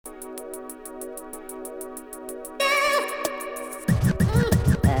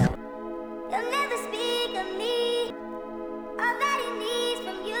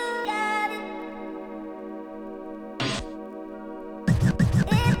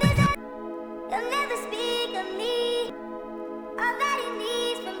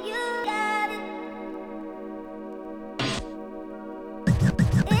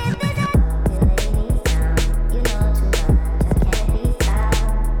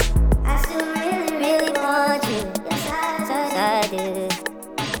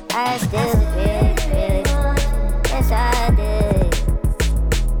I still really, really want you. Yes, I did.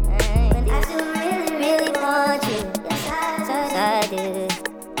 I still really, really want you. Yes, I did.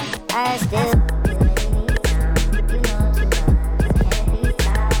 I still.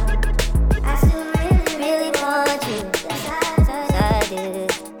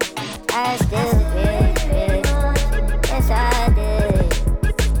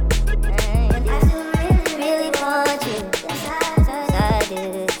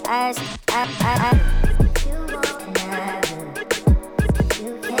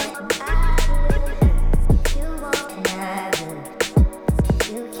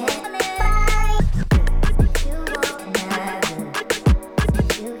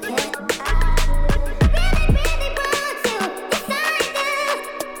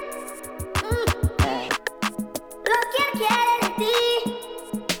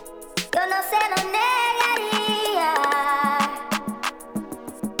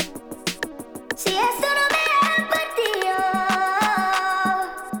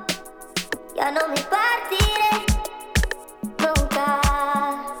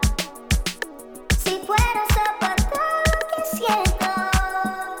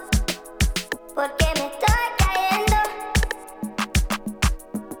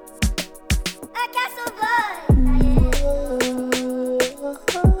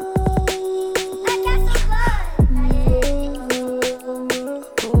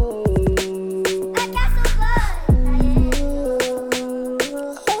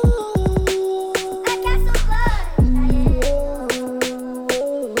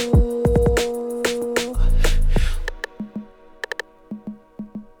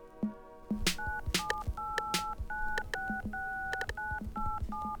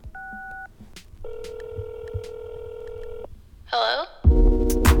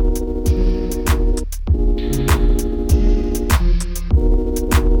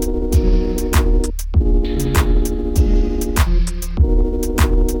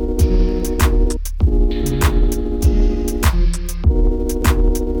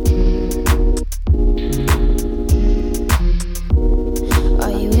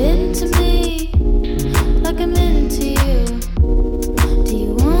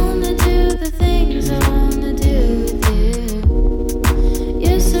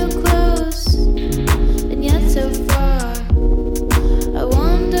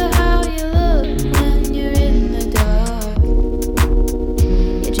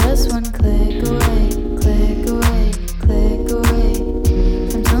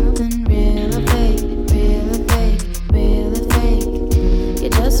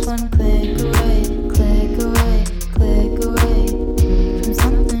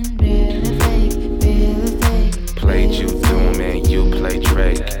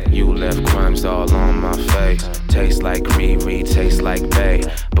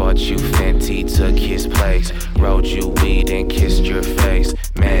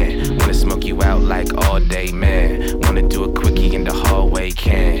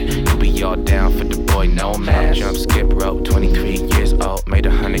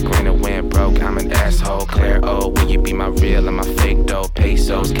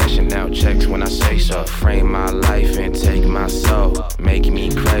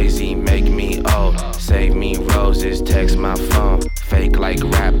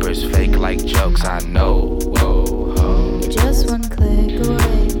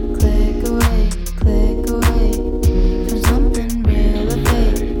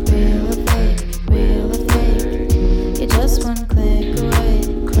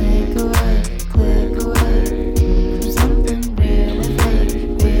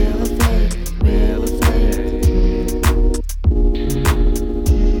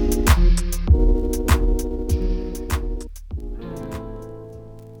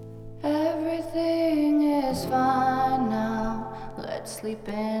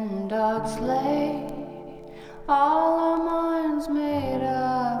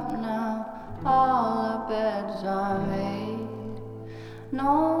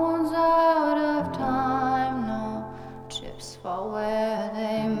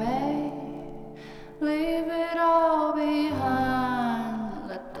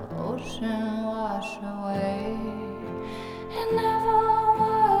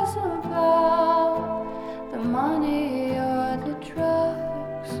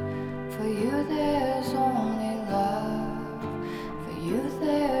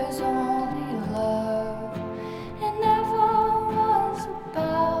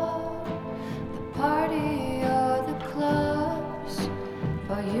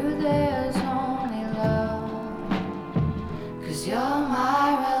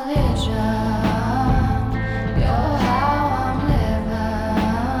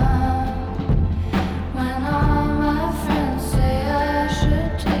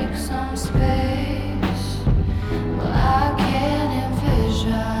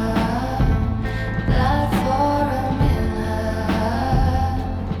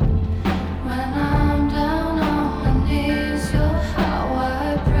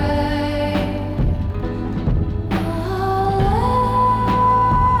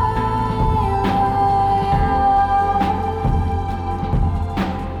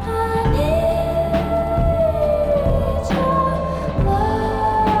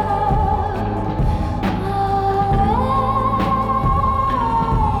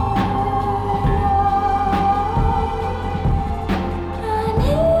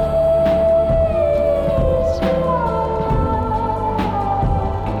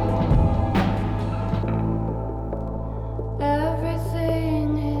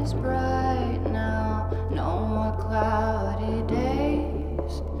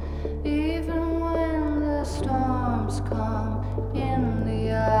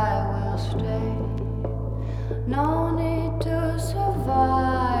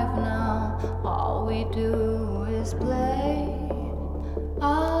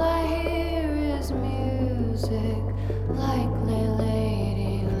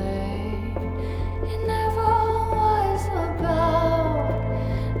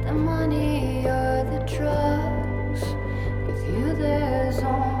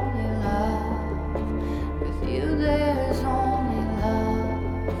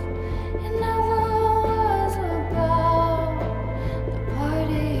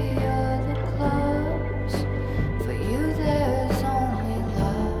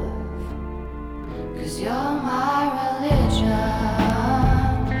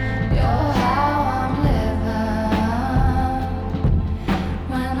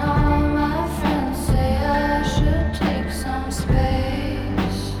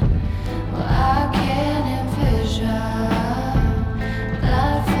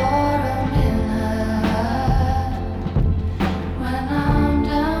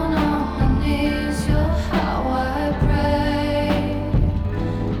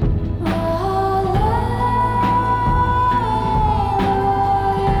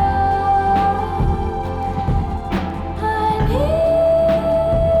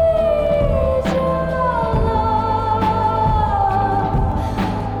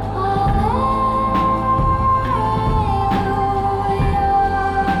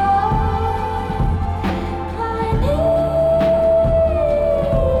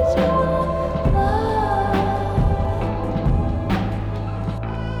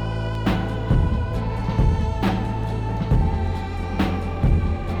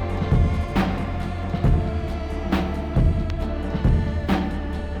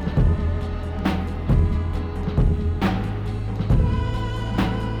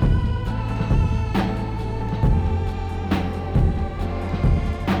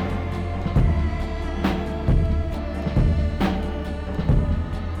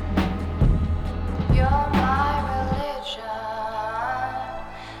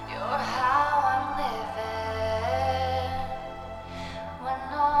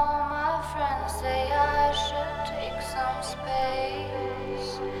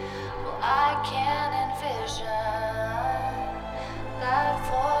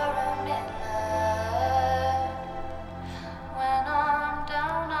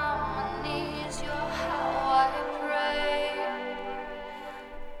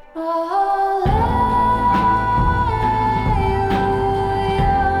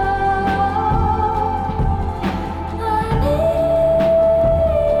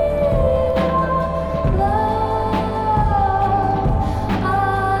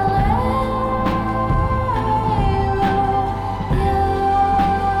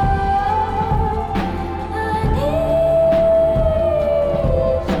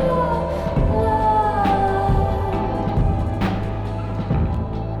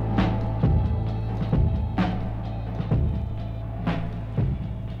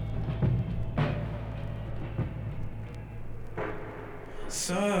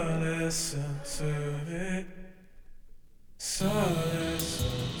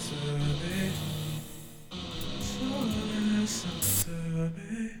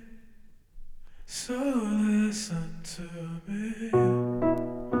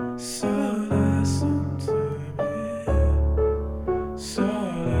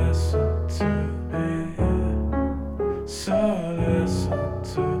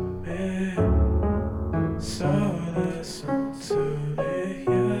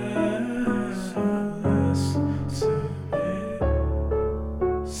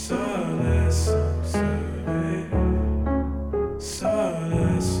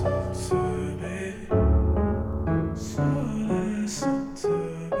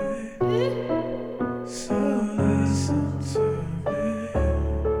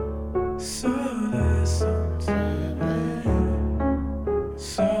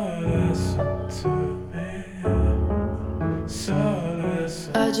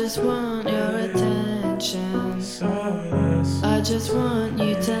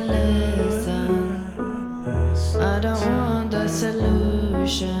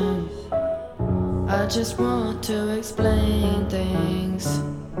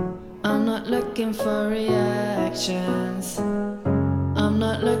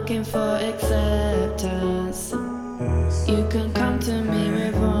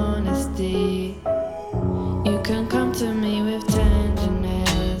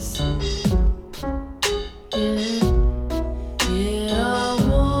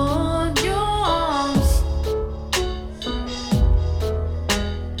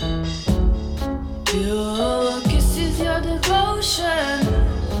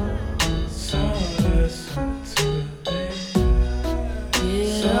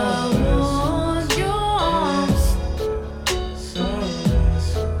 I want your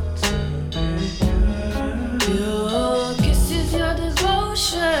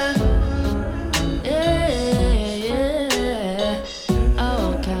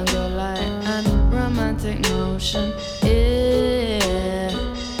take notion, yeah.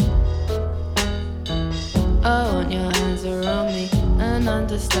 I want your hands around me and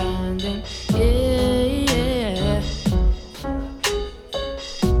understanding, yeah.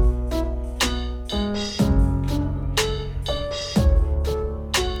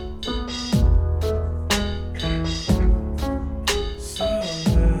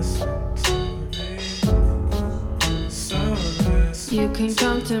 You can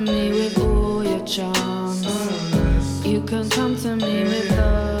come to me with all your charms. You can come to me with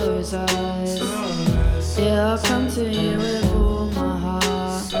those eyes. Yeah, I'll come to you with all my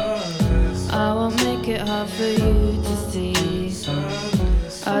heart. I won't make it hard for you to see.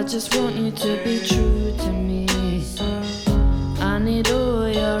 I just want you to be true to me. I need all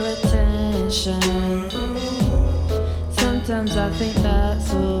your attention. Sometimes I think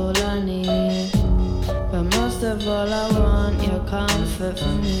that's all I need. But most of all I want your comfort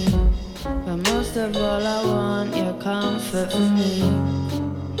from me. But most of all I want your comfort from me.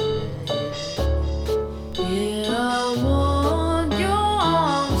 Yeah, I want your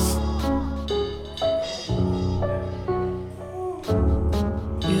arms.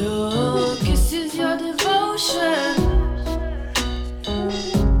 Your kisses, your devotion.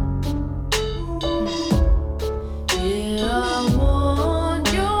 Yeah, I want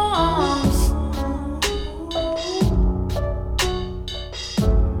your arms.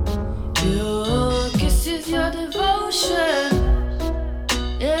 Your kisses, your devotion.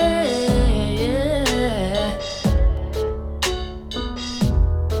 Yeah, yeah.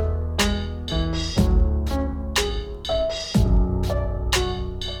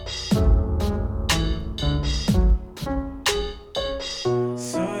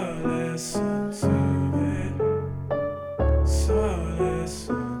 So listen to me. So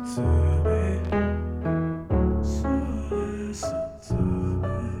listen to me. So listen to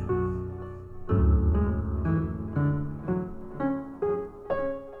me.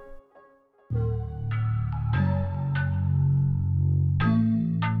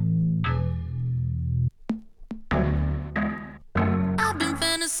 I've been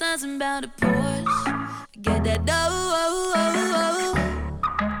fantasizing about a Porsche. Get that dough.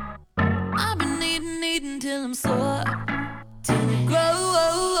 I've been eating till I'm sore, till it grows.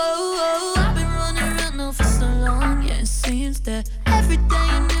 I've been running around now for so long. Yeah, it seems that every day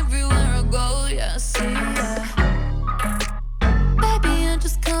and everywhere I go, yeah, I see, yeah. Baby, I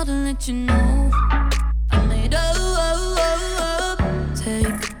just called to let you know I made up.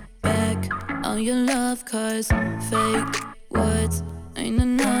 Take back all your love, 'cause fake words ain't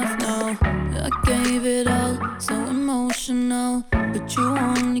enough, no. I gave it all, so emotional, but you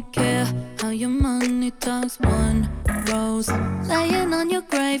only care how your money talks. One rose laying on your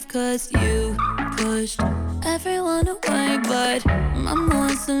grave, 'cause you pushed everyone away, but my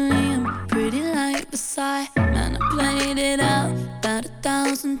mausoleum pretty light beside. Man, I played it out about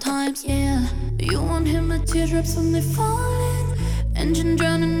 1,000 times, yeah. You won't hear my teardrops when they falling. Engine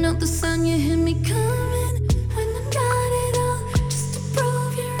drowning out the sound, you hear me coming. When I got it all, just to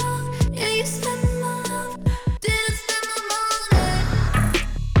prove you wrong. Yeah, you spent my love, didn't spend my money.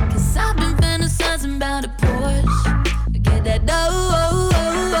 'Cause I've been fantasizing about a Porsche. Get that dough.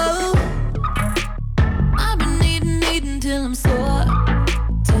 I've been eating till I'm sore,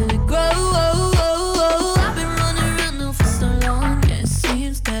 till it grows. I've been running around now for so long. Yeah, it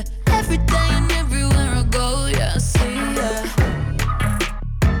seems that every day and everywhere I go, yeah, I see, yeah.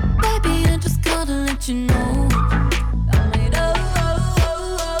 Baby, I just called to let you know I made up.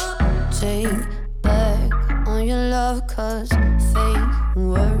 Take back on your love, 'cause fake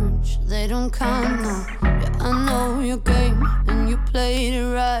words, they don't count now. Yeah, I know your game and you played it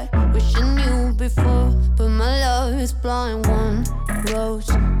right. Wish I knew before, but my love is blind. One rose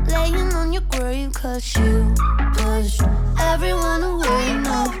laying on your grave, 'cause you pushed everyone away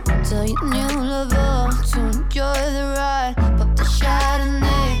now. Tell your new lover to enjoy the ride. Pop the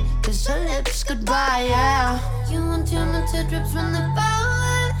Chardonnay, 'cause her lips goodbye, yeah. You won't hear my teardrops when they're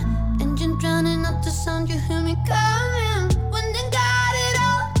falling. Engine drowning out the sound, you hear me coming. When they got it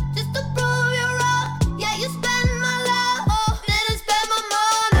all, just to prove you're wrong. Yeah, you spend my love, didn't spend my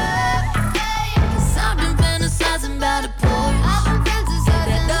money. 'Cause I've been fantasizing about a Porsche. I've been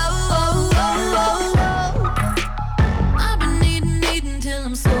fantasizing. I've been eating till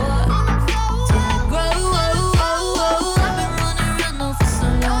I'm sore, till it grows. I've been running around now for so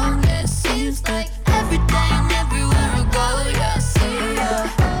long. Yeah, it seems like every day and everywhere I go, yeah, I see, yeah.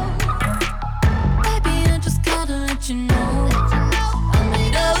 Baby, I just called to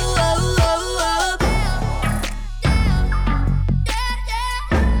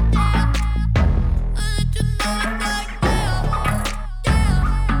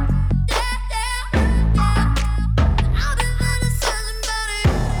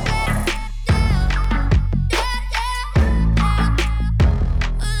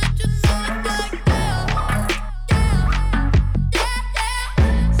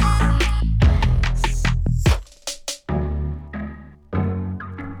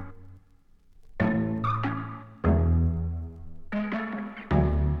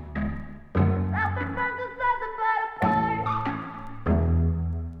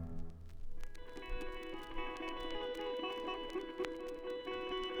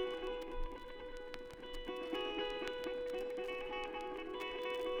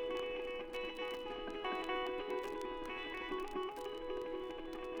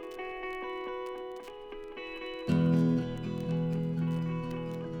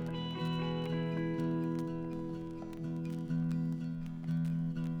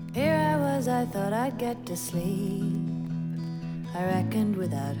as I thought I'd get to sleep, I reckoned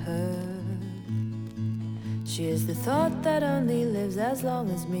without her. She is the thought that only lives as long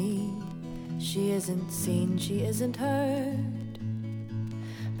as me. She isn't seen, she isn't heard,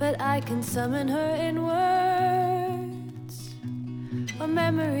 but I can summon her in words or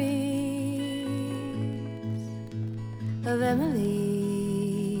memories of Emily,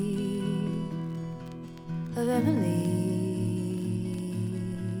 of Emily.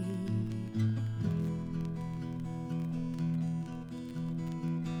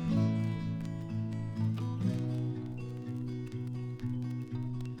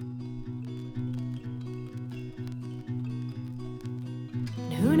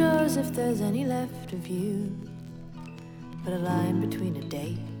 Who knows if there's any left of you, but a line between a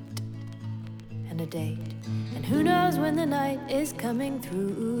date and a date. And who knows when the night is coming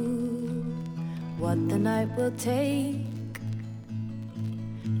through, what the night will take.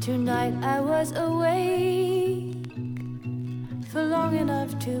 Tonight I was awake for long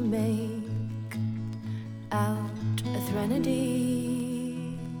enough to make out a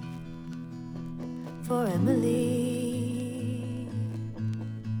threnody for Emily.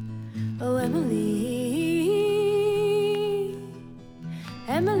 Oh, Emily,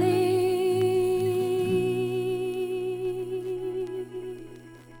 Emily.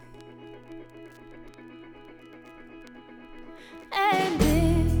 And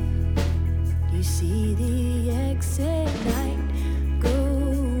if you see the exit light go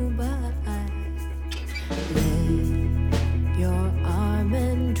by, lift your arm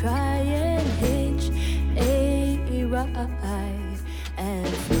and try and hitch a ride, and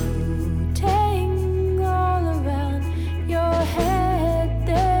floating all around your head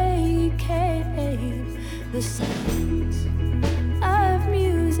they came, the sounds of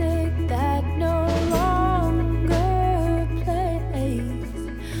music that no longer plays.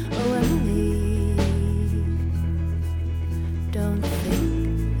 Oh, Emily, don't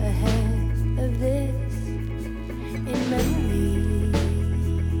think ahead of this. In memories,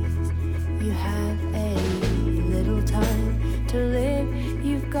 you have a little time to live.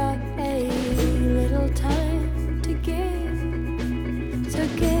 You've got a little time to give, so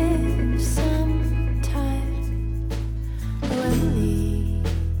give some time. Oh, Emily,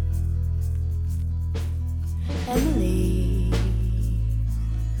 Emily,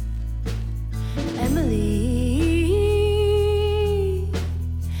 Emily,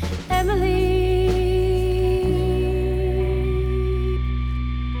 Emily.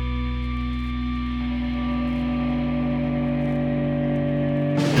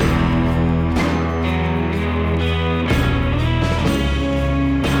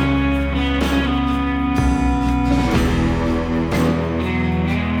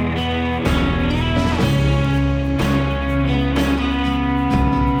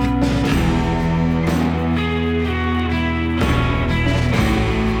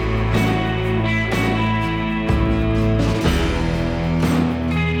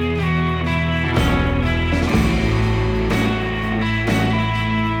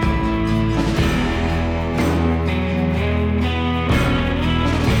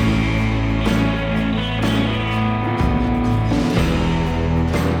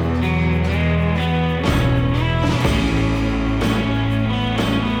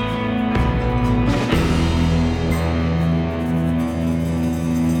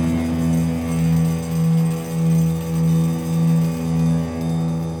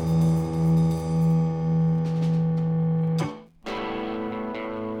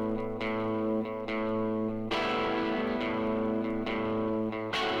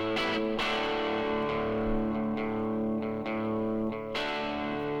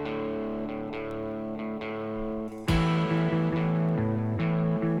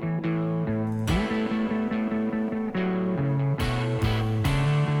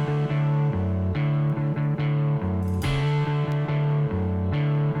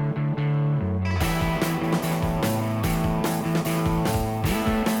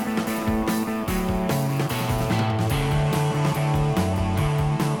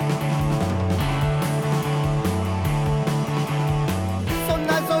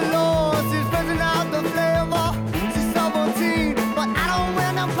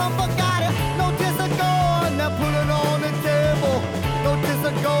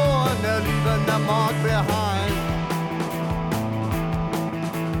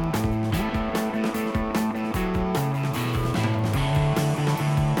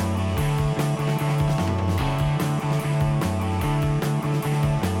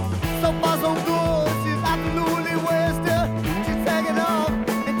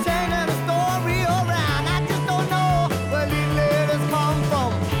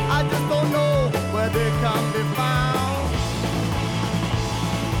 I just don't know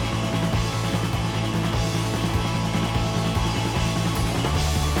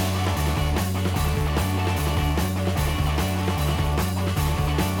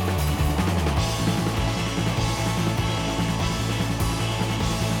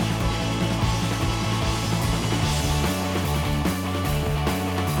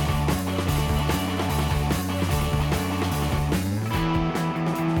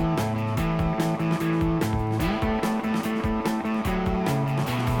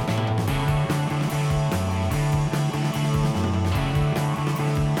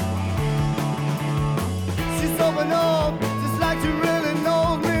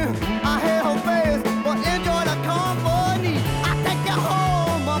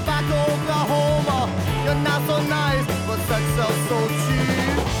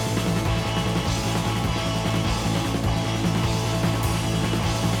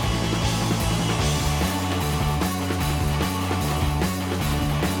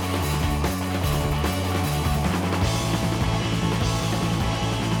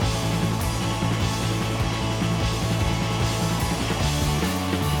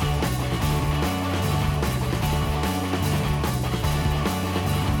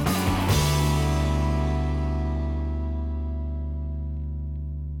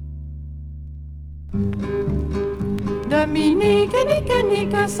Dominique et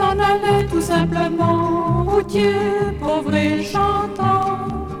Nique s'en allaient tout simplement, routier, pauvre et chantant.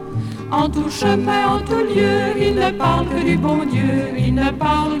 En tout chemin, en tout lieu, il ne parle que du bon Dieu, il ne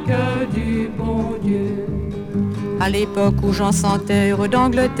parle que du bon Dieu. À l'époque où Jean sans terre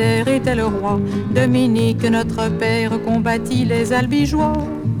d'Angleterre était le roi, Dominique, notre père, combattit les albigeois.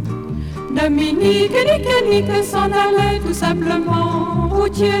 Dominique et Nique s'en allait tout simplement,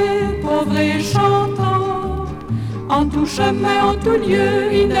 routier, pauvre et chantant. En tout chemin, en tout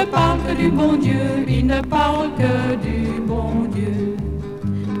lieu, il ne parle que du bon Dieu, il ne parle que du bon Dieu.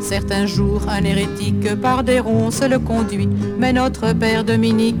 Certains jours, un hérétique par des ronces le conduit, mais notre père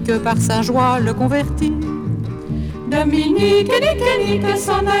Dominique par sa joie le convertit. Dominique et Nique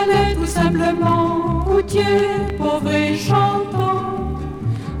s'en allait tout simplement, routier, pauvre et chantant.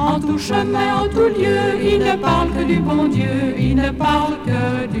 En tout chemin, en tout lieu, il ne parle que du bon Dieu, il ne parle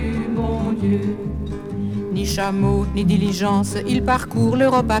que du bon Dieu. Ni chameau, ni diligence, il parcourt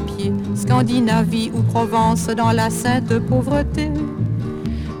l'Europe à pied, Scandinavie ou Provence dans la sainte pauvreté.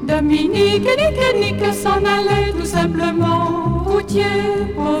 Dominique et Nique s'en allait tout simplement, routier,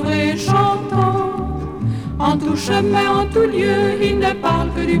 pauvre et chantant. En tout chemin, en tout lieu, il ne parle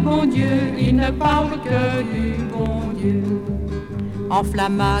que du bon Dieu, il ne parle que du bon Dieu.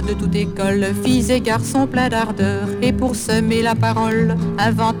 Enflamma de toute école, filles et garçons pleins d'ardeur, et pour semer la parole,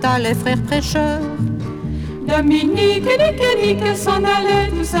 inventa les frères prêcheurs. Dominique et Nique s'en allaient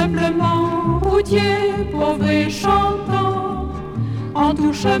tout simplement, routier, pauvre et chantant. En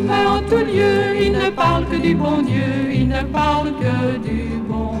tout chemin, en tout lieu, il ne parle que du bon Dieu, il ne parle que du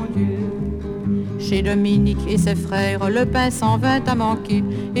bon Dieu. Chez Dominique et ses frères, le pain s'en vint à manquer,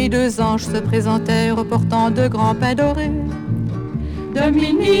 et 2 anges se présentèrent portant de grands pains dorés.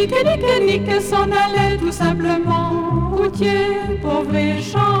 Dominique et Nique s'en allaient tout simplement, routier, pauvre et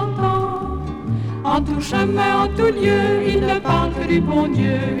chantant. En tout chemin, en tout lieu, il ne parle que du bon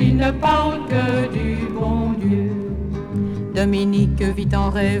Dieu, il ne parle que du bon Dieu. Dominique vit en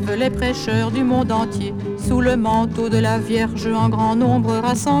rêve les prêcheurs du monde entier, sous le manteau de la Vierge en grand nombre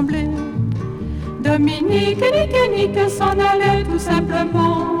rassemblés. Dominique et Nique s'en allaient tout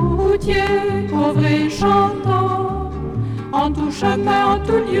simplement, routier, pauvre et chantant. En tout chemin, en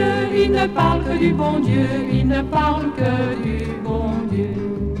tout lieu, il ne parle que du bon Dieu, il ne parle que du bon Dieu.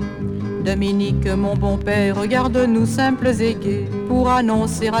 Dominique, mon bon père, regarde-nous simples et gais, pour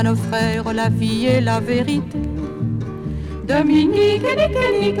annoncer à nos frères la vie et la vérité. Dominique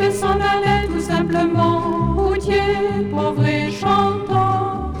et Nique s'en allaient tout simplement, routier, pauvre et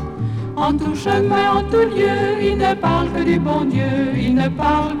chantant. En tout chemin, en tout lieu, il ne parle que du bon Dieu, il ne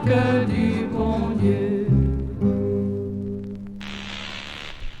parle que du bon Dieu.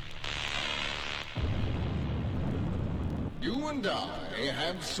 You and I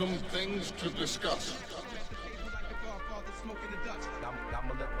have some things to discuss.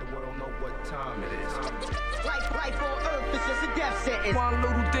 I'ma let the world know what time it is. Life on earth is just a death sentence. One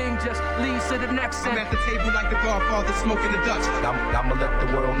little thing just leads to the next I'm sentence. at the table like the Godfather smoking the Dutch. I'ma let the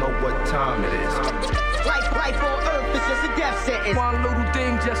world know what time it is. Life on earth is just a death sentence. One little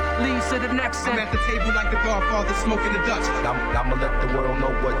thing just leads to the next I'm sentence. at the table like the Godfather smoking the Dutch. I'ma let the world know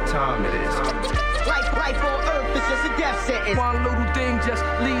what time it is. Life on earth is just a death sentence. One little thing just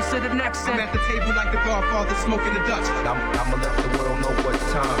leads to the next I'm sentence. at the table like the Godfather smoking the Dutch. I'ma let the world know what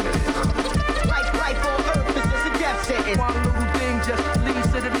time it is. Life on earth is just a death sentence. One little thing just leads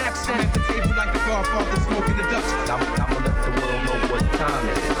to the next I'm at sentence. the table like the Godfather smoking the Dutch. I'ma let the world know what time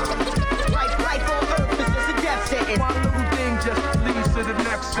it is. Life on earth is just a death sentence. One little thing just leads to the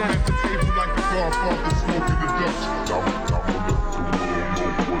next I'm sentence. at the table like the Godfather smoking the Dutch. I'ma let the world know what time it is.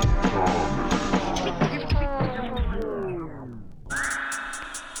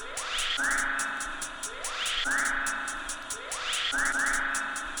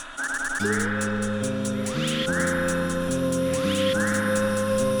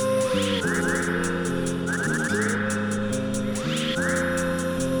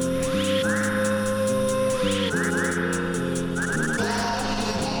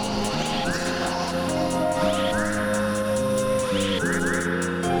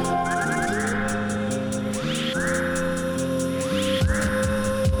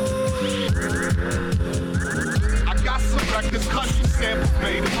 I got some records, country samples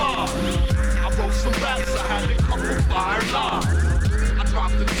made of mine. I wrote some raps, I had a couple fire lines. I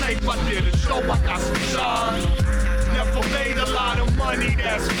dropped the tape, I did a show, I got some shine. Never made a lot of money,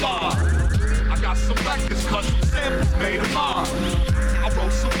 that's fine. I got some records, country samples made of mine. I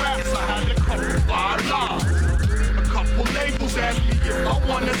wrote some raps, I had a couple fire lines. A couple labels asked me if I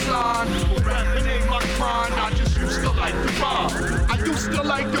wanna sign. But rapping ain't my grind, I just used to like to rhyme. I used used to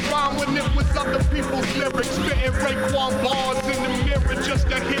like to rhyme when it was other people's lyrics, spitting Raekwon bars in the mirror just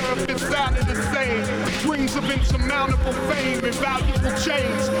to hear if it sounded the same. Dreams of insurmountable fame and valuable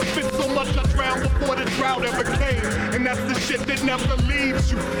chains. Fit so much I drowned before the drought ever came. And that's the shit that never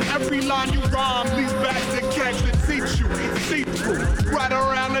leaves you. Every line you rhyme leaves back the catch that teach you. See through. Right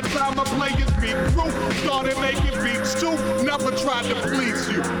around the time my players beat through, started making beats too. Never tried to please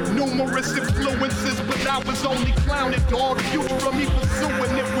you. Numerous influences, but I was only clowning, dog. Future from me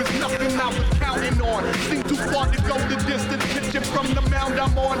pursuing it was nothing I was counting on. Seemed too far to go the distance, pitching from the mound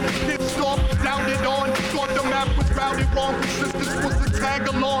I'm on. Pit stop, doubted on. Thought the map was routed wrong. Persistence was the tag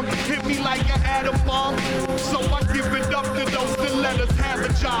along. Hit me like I had a bomb. So I give it up to those that let us have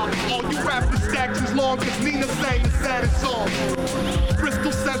a job. All you rappers stacks long, cause Nina sang the saddest song.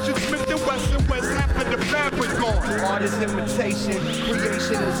 Bristol Sessions, Smith and Wesson, West half of the fabric gone. Art is imitation,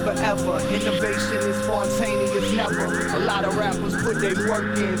 creation is forever. Innovation is spontaneous, never. A lot of rappers put their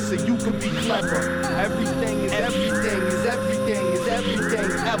work in so you can be clever. Everything is everything is everything is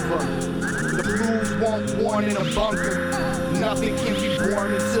everything ever. The blues won't born in a bunker. Nothing can be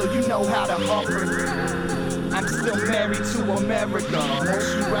born until you know how to hover. I'm still married to America.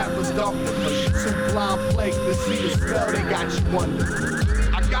 Most you rappers dump it, cause you too blind plagued to see the spell they got you under.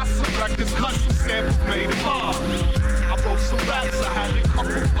 I got some records, custom samples made in mine. I wrote some raps, I had a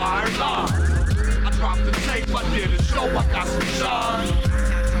couple fire lines. I dropped the tape, I did a show, I got some shine.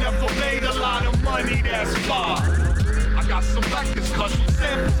 Never made a lot of money, that's fine. I got some records, custom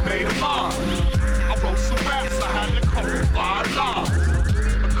samples made in mine. I wrote some raps, I had a couple fire lines.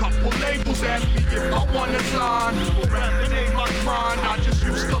 Couple labels ask me if I wanna sign. But rapping ain't my grind, I just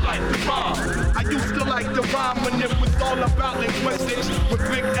used to like to rhyme. I used to like to rhyme when it was all about linguistics. With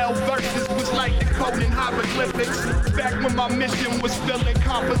Big L verses was like decoding hieroglyphics. Back when my mission was filling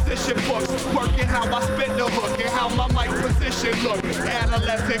composition books, working how I spit the hook and how my mic position looked.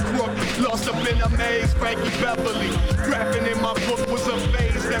 Adolescent crook, lost up in a maze, Frankie Beverly. Rapping in my book was a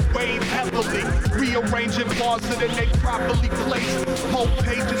phase that weighed heavily. Rearranging bars so that they properly placed. Whole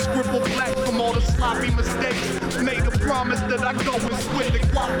pages scribbled black from all the sloppy mistakes. Made a promise that I go and split the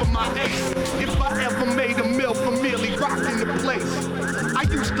guap with my ace. If I ever made a meal for merely rocking the place. I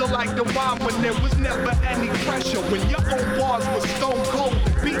used to like to rhyme when there was never any pressure. When your own bars were stone cold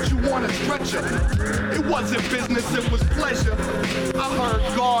and beat you on a stretcher. It wasn't business, it was pleasure. I heard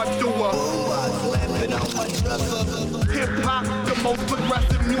God do a hip-hop, the most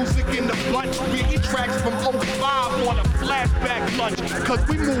progressive music in the bunch. Biggie tracks from 05 on a flashback lunch. Cause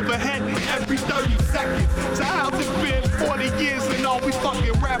we move ahead every 30 seconds. So how's it been 40 years and all we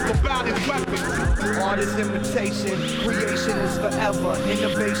fucking rap about is weapons? Art is imitation, creation is forever.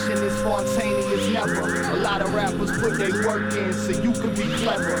 Innovation is spontaneous, never. A lot of rappers put their work in so you can be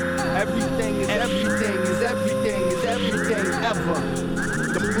clever. Everything is everything is everything is everything ever.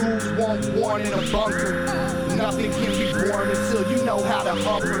 The blues won't born in a bunker. Nothing can be born until you know how to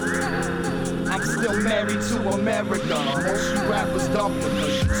hover. I'm still married to America. Most you rappers dump it,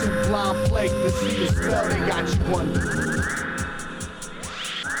 cause you too blind plagued to see the spell they got you under.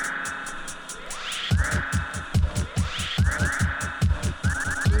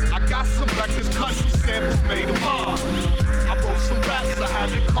 I got some records, custom samples made in mine. I wrote some raps, I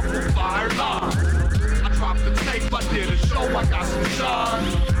had a couple fire lines. I dropped the tape, I did a show, I got some shine.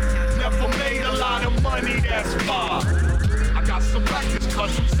 Never made a lot of money, that's fine. I got some records,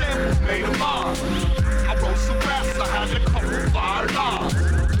 custom samples made of mine. I wrote some raps, I had a couple fire lines.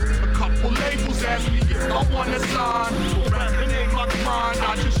 A couple labels asked me if I wanna sign. But rapping ain't my grind,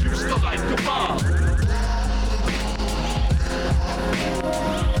 I just used to like to rhyme.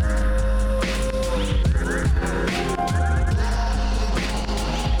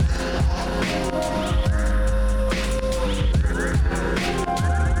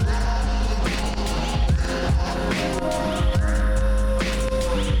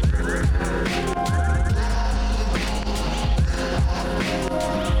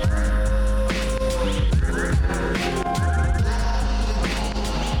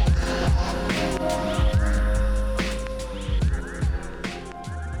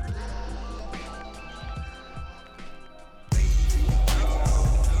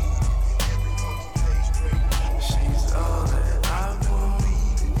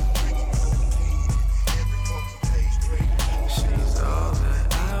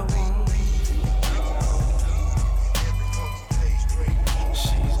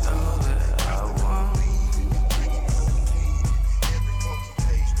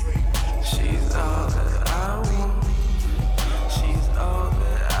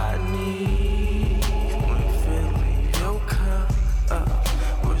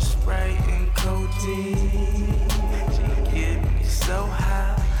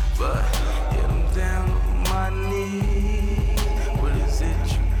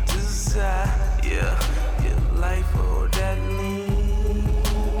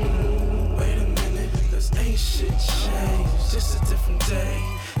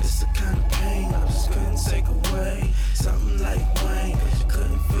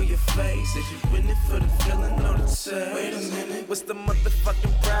 face. If you in it for the feeling or the taste. Wait a minute, what's the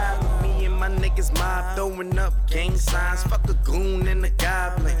motherfucking problem? Me and my niggas mob throwing up gang signs. Fuck a goon and a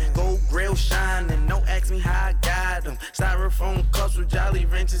goblin. Gold grill shining, don't ask me how I got them. Styrofoam cups with jolly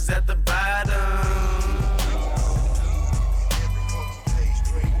wrenches at the bottom.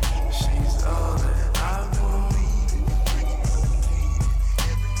 She's all that I want.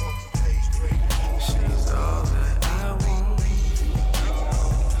 She's all that I want.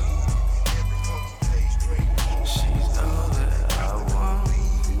 She's all that I want.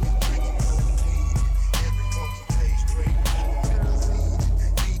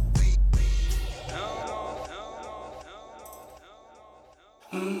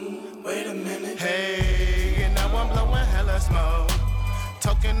 Wait a minute. Hey, and now I'm blowing hella smoke.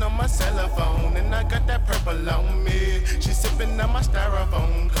 Talking on my cell phone, and I got that purple on me. She sipping on my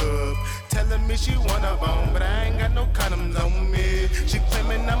styrofoam cup, telling me she want a bone, but I ain't got no condoms on me. She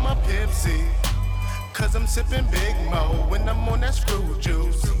claiming I'm a Pepsi, cause I'm sipping Big Mo when I'm on that screw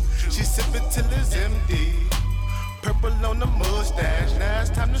juice. She sipping till it's empty. Purple on the mustache, now it's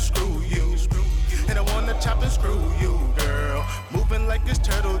time to screw you. And I wanna chop and screw you, girl. Moving like it's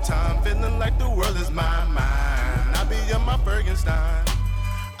turtle time, feeling like the world is my mind. I be on my Bergenstein,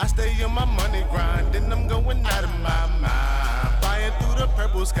 I stay on my money grind, then I'm going out of my mind. Flying through the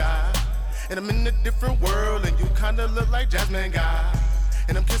purple sky, and I'm in a different world, and you kinda look like Jasmine Guy.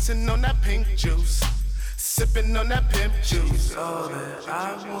 And I'm kissing on that pink juice, sipping on that pimp juice. She's all that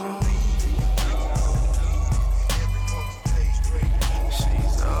I want.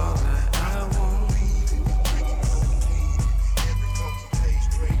 She's all that I want.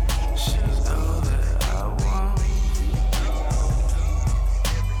 She's all that I want.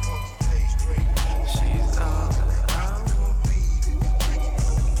 She's all that I want.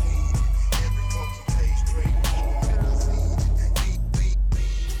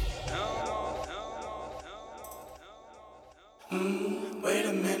 Wait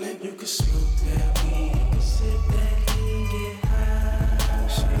a minute, you can smoke that weed. You can sit back and get high.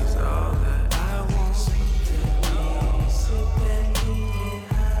 She's all that I want. Smoke that weed. Sit back and get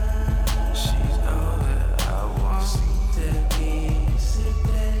high. She's all that I want. Smoke that weed. Sit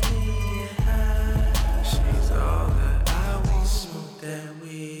back and get high. She's all that I want. Smoke that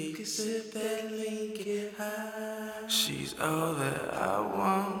weed. You can sit back and get high. She's all that I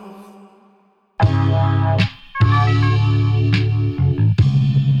want.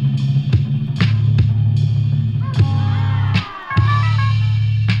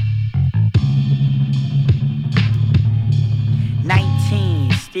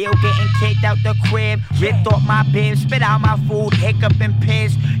 Still getting kicked out the crib. Ripped off my bib, spit out my food, hiccup and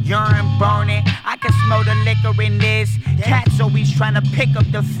piss. Urine burning, I can smell the liquor in this. Cats always trying to pick up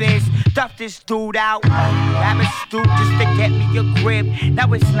the fist. Stuff this dude out, grab a stoop just to get me a grip.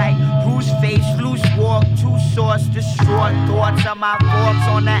 Now it's like loose face, loose walk, too sauce, distraught thoughts of my thoughts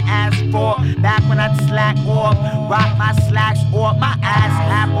on the asphalt. Back when I'd slack off, rock my slacks off, my ass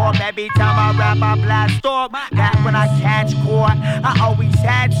half off. Every time I rap, I blast off. Back when I catch court, I always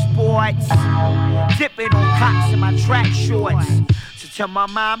had sports, dipping on cops in my track shorts. So to my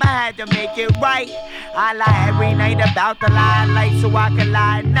mom, I had to make it right. I lie every night about the limelight so I can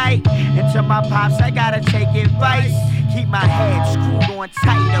lie at night. And to my pops, I gotta take advice. Keep my head screwed on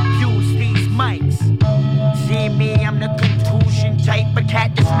tight, abuse these mics. See me, I'm the contusion type, a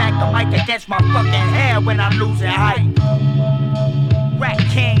cat to smack the mic against my fucking head when I'm losing height. Rat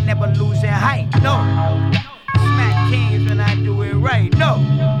King never losing height, no. Smack kings when I do it right, no.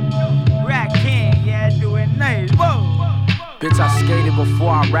 Rat King, yeah, I do it nice, whoa. Bitch, I skated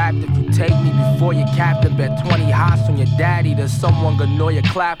before I rapped. If you take me before your captain, bet 20 hots on your daddy. There's someone gonna know you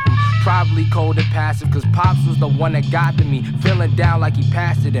clap him. Probably cold and passive, cause Pops was the one that got to me. Feeling down like he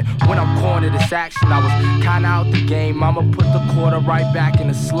passed it. And when I'm cornered, this action, I was kinda out the game. Mama put the quarter right back in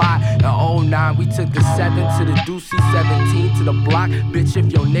the slot. In 09, we took the 7 to the Deucey, 17 to the block. Bitch,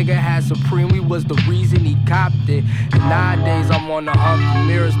 if your nigga had Supreme, we was the reason he copped it. And nowadays, I'm on the hunt for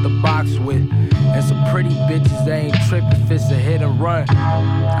mirrors to box with. And some pretty bitches, they ain't tripping if it's a hit and run.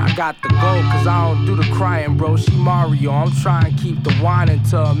 I got the goal, cause I don't do the crying, bro. She Mario, I'm trying to keep the whining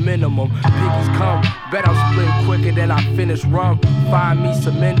to a minimum. Piggies come, bet I'm splitting quicker than I finish rum. Find me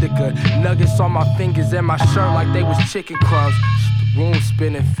some indica, nuggets on my fingers and my shirt like they was chicken crumbs. The room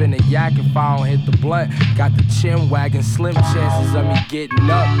spinning, finna yak if I don't hit the blunt. Got the chin wagging, slim chances of me getting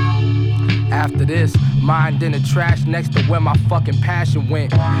up. After this, mind in the trash next to where my fucking passion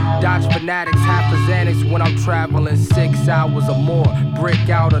went. Dodge fanatics, half a Xanax when I'm traveling 6 hours or more. Brick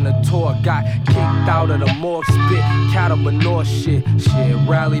out on a tour, got kicked out of the morgue, spit cattle manure shit.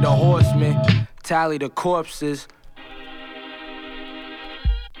 Rally the horsemen, tally the corpses.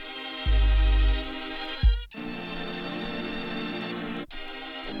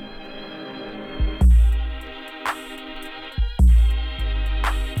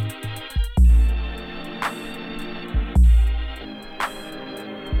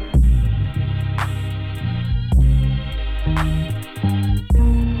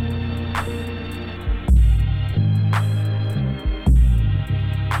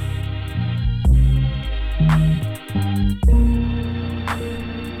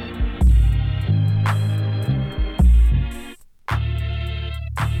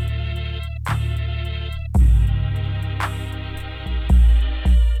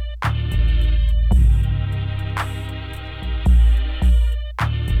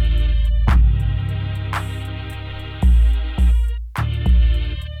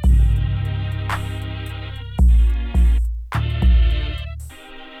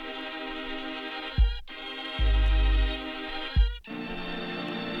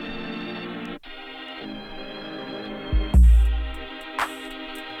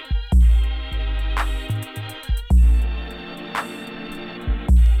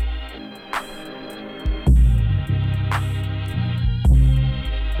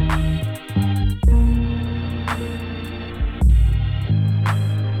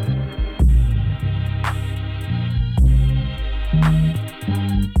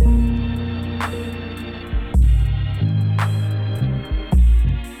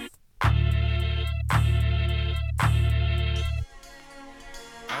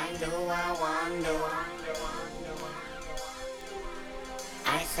 do what I want to.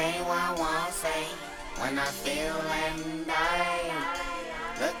 I say what I want to say when I feel and I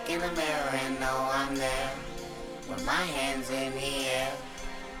look in the mirror and know I'm there with my hands in the air.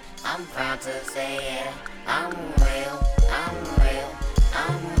 I'm proud to say it. I'm real, I'm real,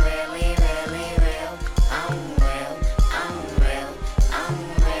 I'm really, really real. I'm real, I'm real, I'm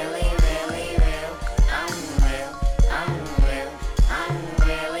really, really real. I'm real, I'm real, I'm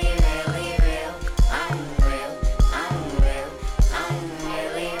really, really real. I'm real, I'm real, I'm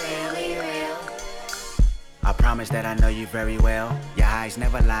really, really real. I promise that I know you very well. Your eyes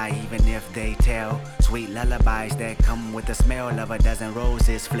never lie, even if they tell. Sweet lullabies that come with the smell of a dozen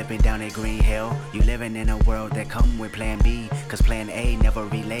roses flipping down a green hill. You living in a world that come with plan B, cause plan A never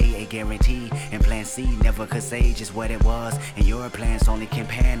relay a guarantee, and plan C never could say just what it was. And your plans only can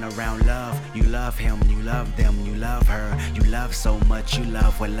pan around love. You love him, you love them, you love her. You love so much, you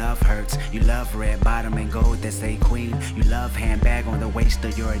love when love hurts. You love red bottom and gold that say queen. You love handbag on the waist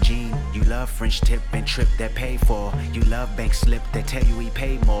of your jean. You love French tip and trip that pay for. You love bank slip that tell you he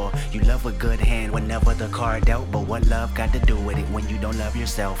paid more. You love a good hand whenever the card dealt, but what love got to do with it when you don't love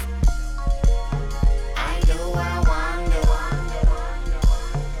yourself? I do what I want to.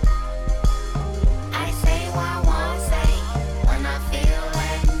 I say what I want to say when I feel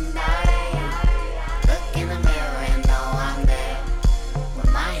and I look in the mirror and know I'm there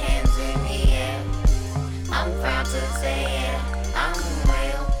with my hands in the air. I'm proud to say it. I'm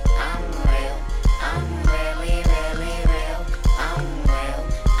real, I'm real, I'm really, really real. I'm real,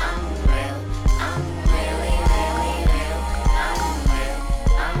 I'm real, I'm really, really real. I'm real,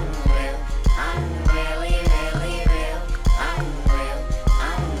 I'm real, I'm really, really real. I'm real,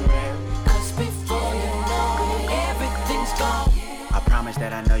 I'm real. 'Cause before you know it, everything's gone. I promise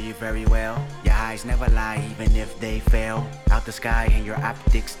that I know you very well. Your eyes never lie, even if they fail. Out the sky and your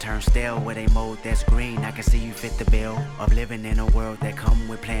optics turn stale. With a mode that's green, I can see you fit the bill of living in a world that come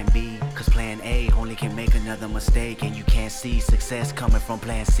with plan B. Cause plan A only can make another mistake, and you can't see success coming from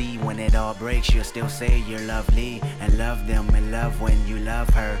plan C. When it all breaks, you'll still say you're lovely and love them and love when you love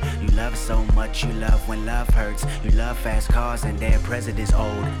her. You love so much, you love when love hurts. You love fast cars and their presidents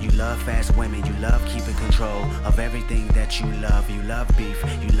old. You love fast women, you love keeping control of everything that you love. You love beef,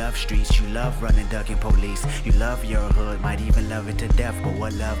 you love streets, you love running, ducking police. You love your hood, might even love it to death. But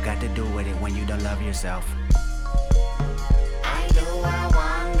what love got to do with it when you don't love yourself? I do what I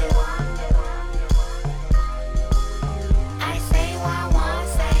want to. I say what I want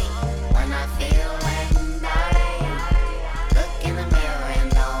to say when I feel and I look in the mirror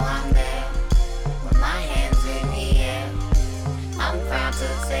and know I'm there with my hands in the air. I'm proud to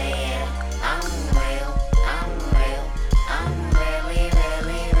say it. I'm real, I'm real, I'm really,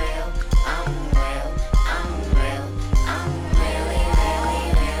 really real. I'm real, I'm real, I'm really, really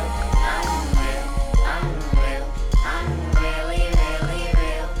real. I'm real, I'm real, I'm really, really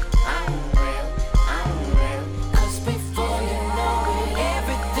real. I'm real, I'm real. 'Cause before you know it,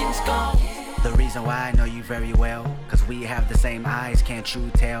 everything's gone. The reason why I know you very well, cause we have the same eyes, can't you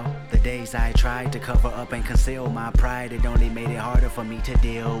tell? The days I tried to cover up and conceal my pride, it only made it harder for me to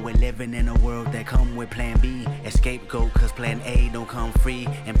deal with living in a world that come with plan B. A scapegoat cause plan A don't come free,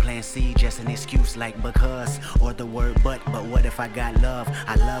 and plan C just an excuse like because, or the word but what if I got love?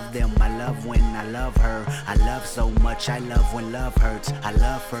 I love them, I love when I love her. I love so much, I love when love hurts. I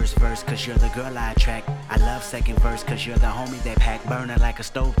love first verse cause you're the girl I attract. I love second verse cause you're the homie that pack, burner like a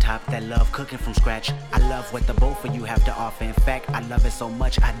stovetop that love cooking from scratch. I love what the both of you have to offer. In fact, I love it so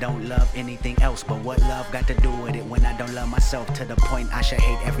much I don't love anything else. But what love got to do with it when I don't love myself to the point I should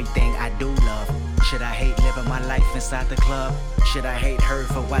hate everything I do love? Should I hate living my life inside the club? Should I hate her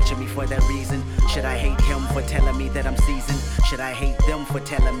for watching me for that reason? Should I hate him for telling me that I'm seasoned? Should I hate them for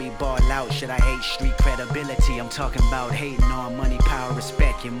telling me ball out? Should I hate street credibility? I'm talking about hating on money, power,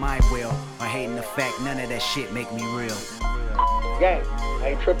 respect in my will, or hating the fact none of that shit make me real. Gang, I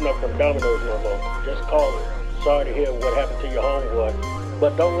ain't tripping up from Domino's no more. Just calling. Sorry to hear what happened to your homeboy.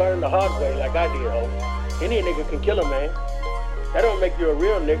 But don't learn the hard way like I did, ho. Any nigga can kill a man. That don't make you a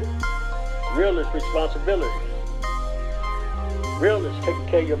real nigga. Real is responsibility. Real is taking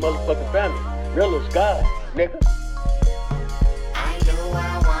care of your motherfucking family. Real is God, nigga. I do what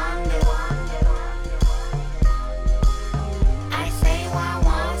I want to. I say what I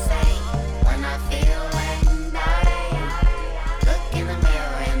want to say when I feel and I look in the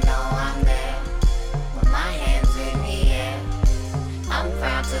mirror and know I'm there with my hands in the air. I'm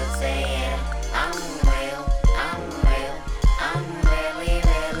proud to say it. I'm real, I'm real, I'm really,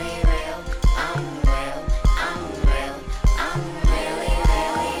 really real. I'm real, I'm real, I'm really,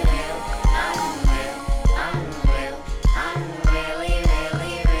 really real. I'm real, I'm real, I'm really,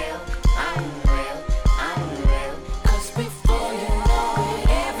 really real.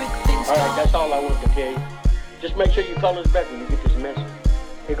 make sure you call us back when you get this message.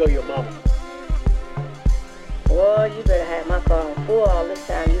 Here go your mama. Boy, you better have my car on full all this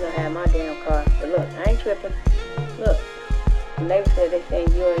time. You gonna have my damn car. But look, I ain't tripping. Look, the neighbor said they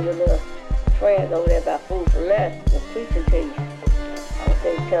saying you and your little friends over there about food for less. They're preaching to you. I was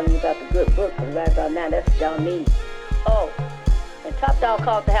telling you about the good book, but right about now, that's what y'all need. Oh, and Top Dog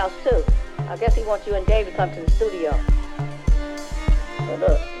called the house too. I guess he wants you and Dave to come to the studio. But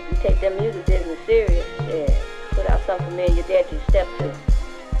look, if you take that music business serious, yeah, put out something for me and your dad to step to.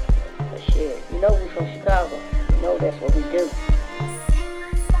 But shit, you know we from Chicago. You know that's what we do.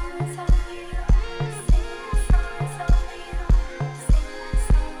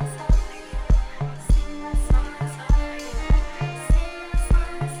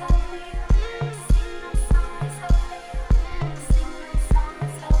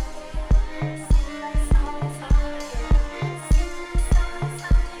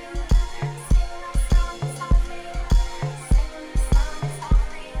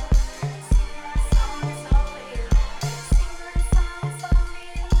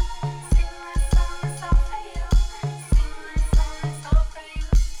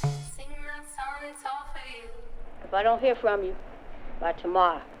 If I don't hear from you by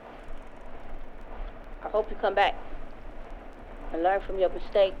tomorrow, I hope you come back and learn from your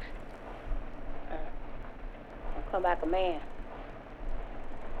mistakes and come back a man.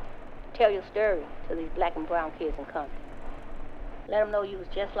 Tell your story to these black and brown kids in Compton. Let them know you was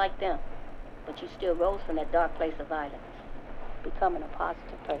just like them, but you still rose from that dark place of violence, becoming a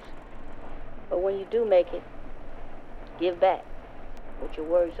positive person. But when you do make it, give back with your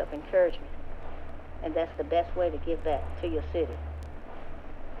words of encouragement. And that's the best way to give back to your city.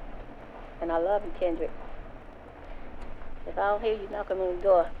 And I love you, Kendrick. If I don't hear you knocking on the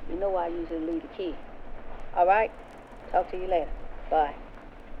door, you know I usually leave the key. All right? Talk to you later. Bye.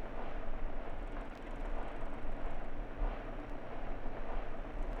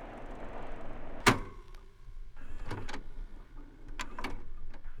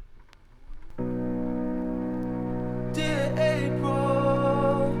 Dear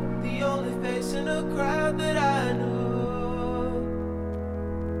April, the only face in the crowd that I knew.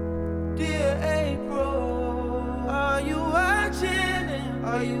 Dear April, are you watching it?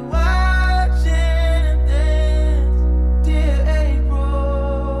 Are you watching this? Dear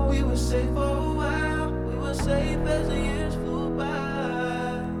April, we were safe for a while. We were safe as the years flew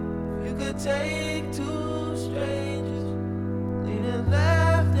by. If you could take two strangers, leaning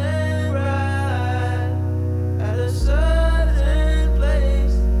left and right, at a certain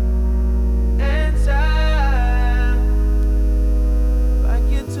place and time, like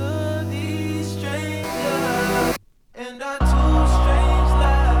you took these strangers and our two strange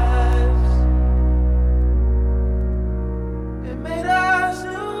lives and made us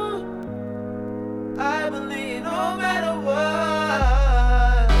new. I believe no matter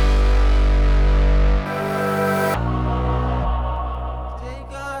what,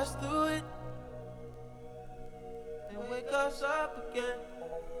 take us through it and wake us up again.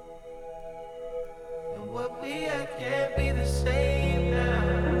 And what we had can't be the same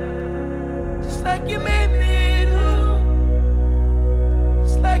now. Just like you made me do,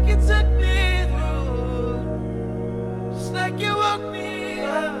 just like you took me through, just like you woke me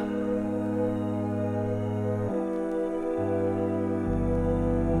up.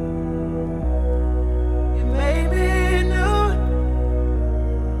 You made me new,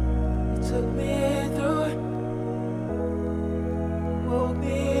 you took me through it, woke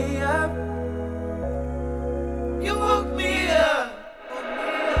me up. You woke me up.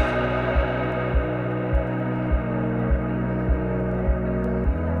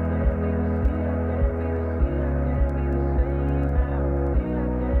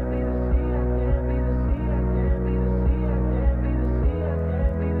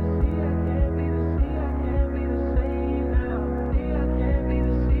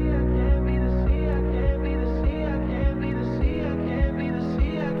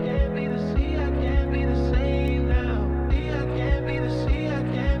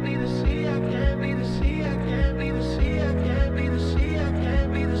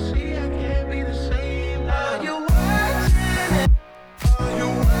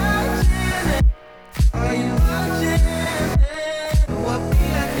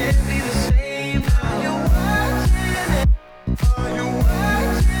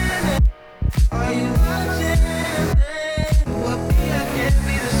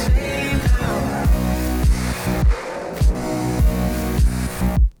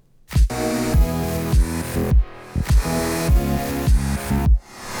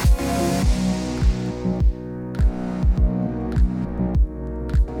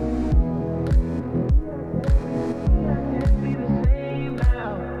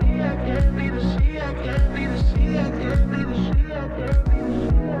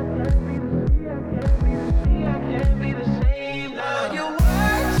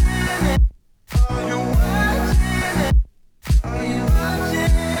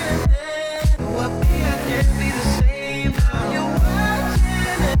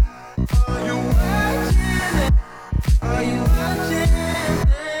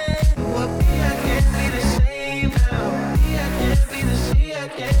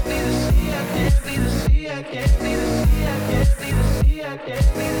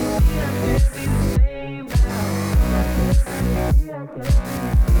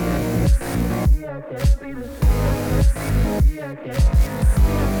 I can't be the same.